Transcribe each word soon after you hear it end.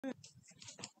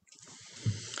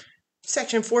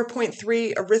Section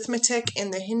 4.3, Arithmetic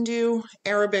in the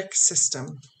Hindu-Arabic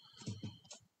System.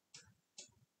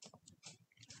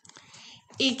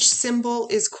 Each symbol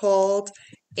is called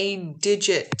a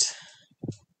digit,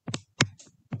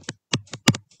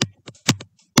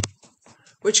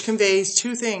 which conveys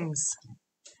two things: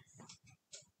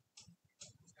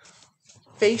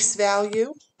 face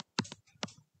value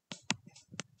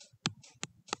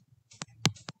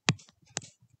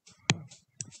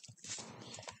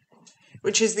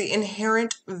which is the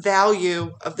inherent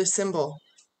value of the symbol.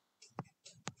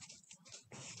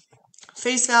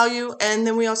 Face value, and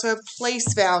then we also have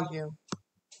place value.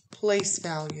 Place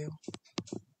value.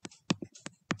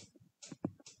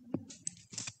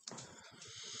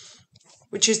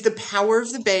 Which is the power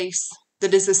of the base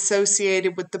that is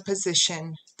associated with the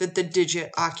position that the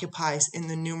digit occupies in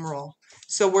the numeral.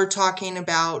 So we're talking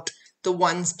about the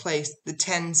ones place, the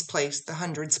tens place, the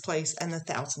hundreds place, and the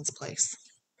thousands place.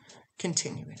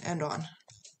 Continuing and on.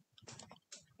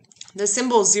 The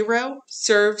symbol 0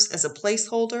 serves as a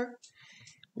placeholder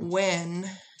when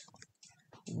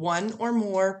one or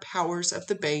more powers of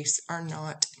the base are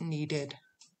not needed.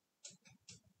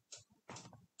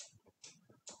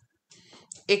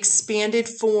 Expanded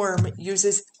form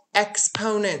uses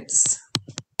exponents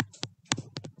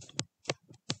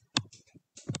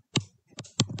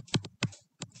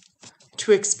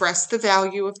to express the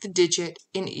value of the digit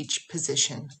in each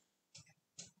position.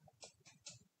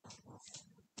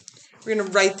 We're going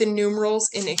to write the numerals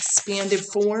in expanded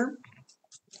form.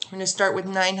 We're going to start with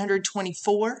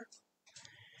 924.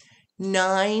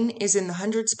 9 is in the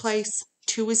hundreds place,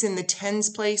 2 is in the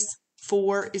tens place,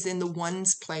 4 is in the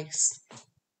ones place.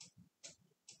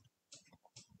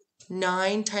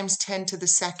 9 times 10 to the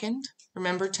second.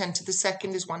 Remember, 10 to the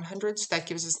second is 100, so that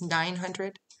gives us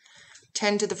 900.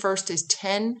 10 to the first is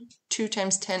 10. 2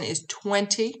 times 10 is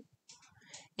 20.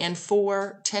 And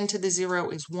 10 to the 0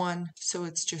 is 1, so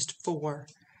it's just 4.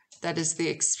 That is the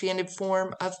expanded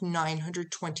form of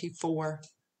 924.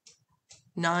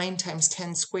 9 times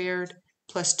 10 squared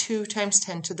plus 2 times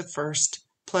 10 to the first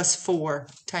plus 4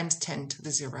 times 10 to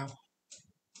the 0.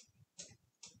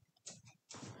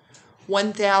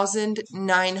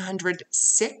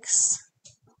 1906.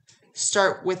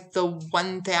 Start with the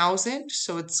 1000,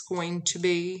 so it's going to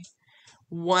be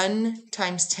 1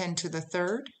 times 10 to the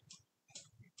third.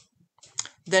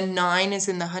 The 9 is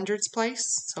in the hundreds place,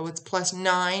 so it's plus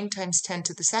 9 times 10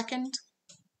 to the second.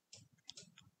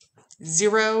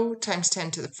 0 times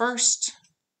 10 to the first,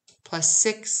 plus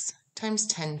 6 times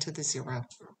 10 to the 0.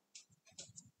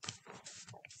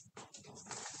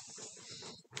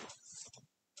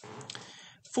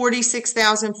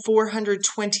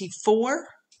 $46,424.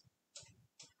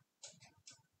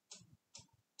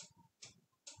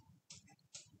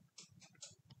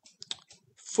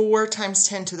 4 times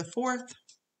 10 to the fourth,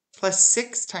 plus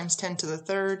 6 times 10 to the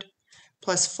third,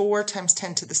 plus 4 times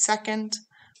 10 to the second,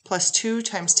 plus 2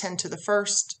 times 10 to the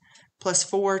first, plus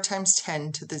 4 times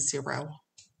 10 to the 0.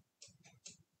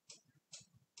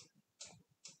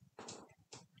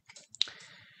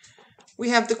 We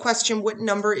have the question, what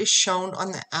number is shown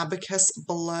on the abacus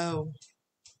below?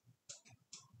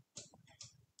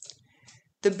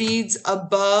 The beads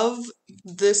above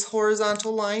this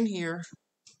horizontal line here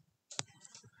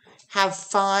have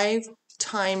 5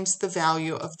 times the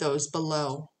value of those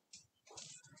below.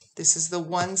 This is the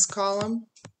ones column,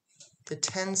 the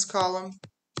tens column,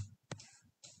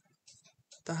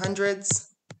 the hundreds,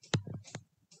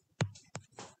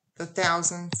 the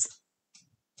thousands,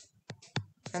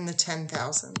 and the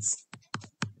 10,000s.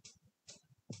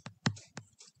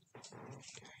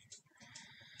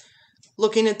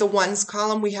 Looking at the ones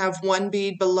column, we have 1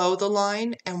 bead below the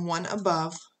line and 1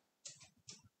 above.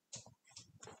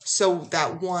 So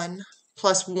that 1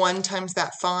 plus 1 times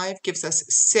that 5 gives us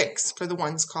 6 for the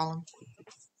ones column.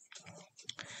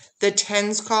 The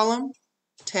tens column,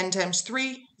 10 times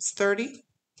 3 is 30.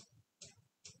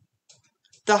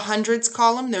 The hundreds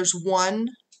column, there's 1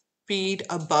 bead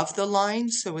above the line,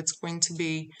 so it's going to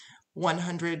be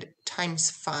 100 times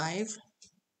 5.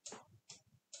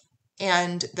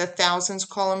 And the thousands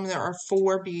column, there are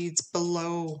 4 beads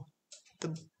below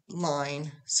the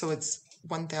line, so it's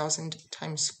 1,000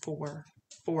 times 4,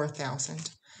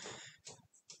 4,000.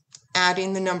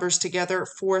 Adding the numbers together,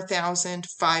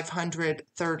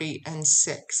 4,530 and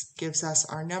 6 gives us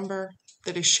our number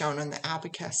that is shown on the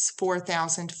abacus,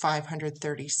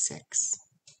 4,536.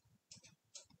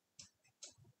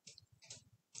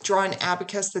 Draw an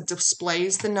abacus that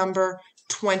displays the number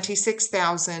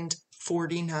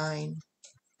 26,049.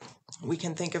 We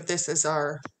can think of this as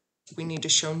we need to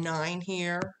show 9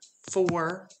 here,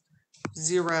 4,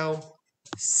 0,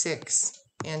 6,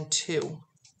 and 2.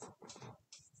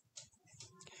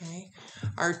 Okay,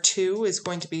 our 2 is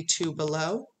going to be 2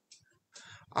 below.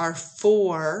 Our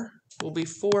 4 will be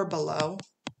 4 below.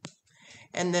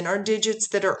 And then our digits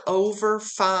that are over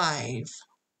 5.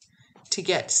 To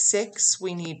get 6,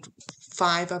 we need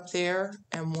 5 up there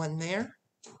and 1 there.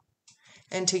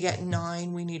 And to get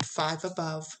 9, we need 5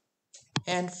 above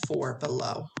and 4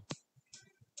 below.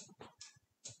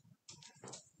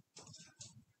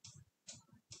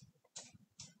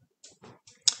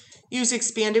 Use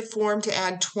expanded form to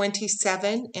add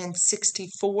 27 and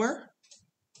 64.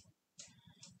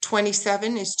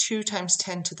 27 is 2 times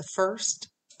 10 to the first,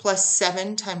 plus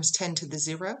 7 times 10 to the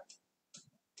 0.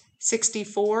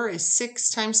 64 is 6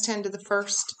 times 10 to the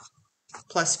first,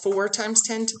 plus 4 times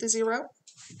 10 to the 0.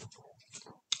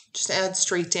 Just add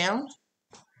straight down.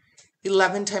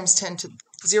 11 times 10 to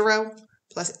the 0,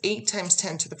 plus 8 times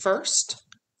 10 to the first.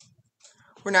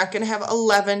 We're not going to have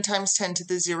 11 times 10 to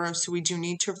the 0, so we do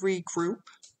need to regroup.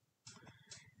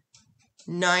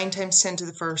 9 times 10 to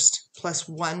the first, plus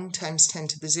 1 times 10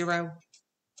 to the 0.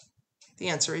 The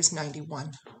answer is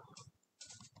 91.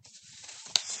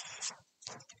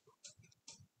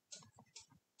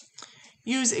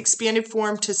 Use expanded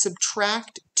form to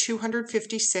subtract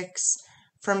 256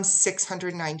 from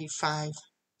 695.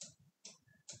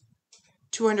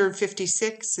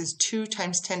 256 is 2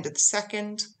 times 10 to the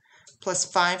second, plus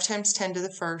 5 times 10 to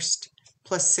the first,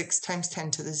 plus 6 times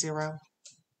 10 to the 0.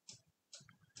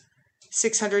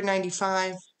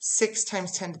 695, 6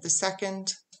 times 10 to the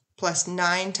second, plus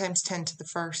 9 times 10 to the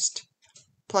first,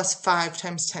 plus 5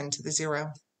 times 10 to the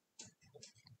 0.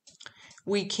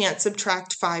 We can't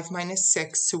subtract 5 minus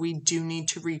 6, so we do need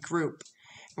to regroup.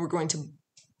 We're going to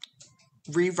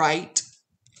rewrite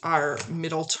our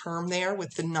middle term there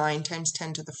with the 9 times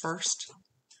 10 to the first.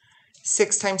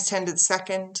 6 times 10 to the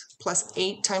second, plus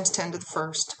 8 times 10 to the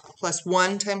first, plus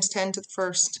 1 times 10 to the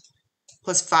first,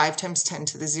 plus 5 times 10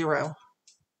 to the 0.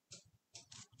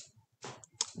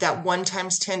 That 1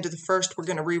 times 10 to the first we're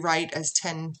going to rewrite as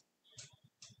 10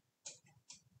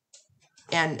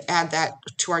 and add that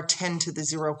to our 10 to the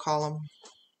 0 column.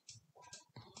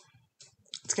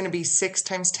 It's going to be 6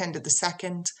 times 10 to the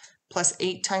second, plus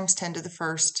 8 times 10 to the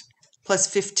first, plus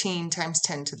 15 times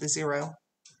 10 to the 0.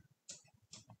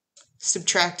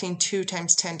 Subtracting 2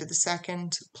 times 10 to the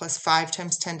second, plus 5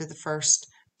 times 10 to the first,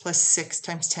 plus 6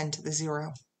 times 10 to the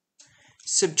 0.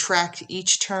 Subtract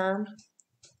each term.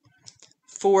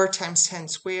 4 times 10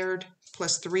 squared,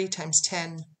 plus 3 times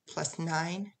 10, plus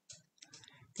 9.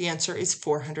 The answer is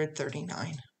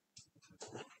 439.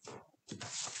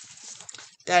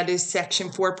 That is section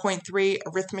 4.3,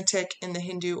 Arithmetic in the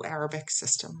Hindu-Arabic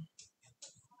system.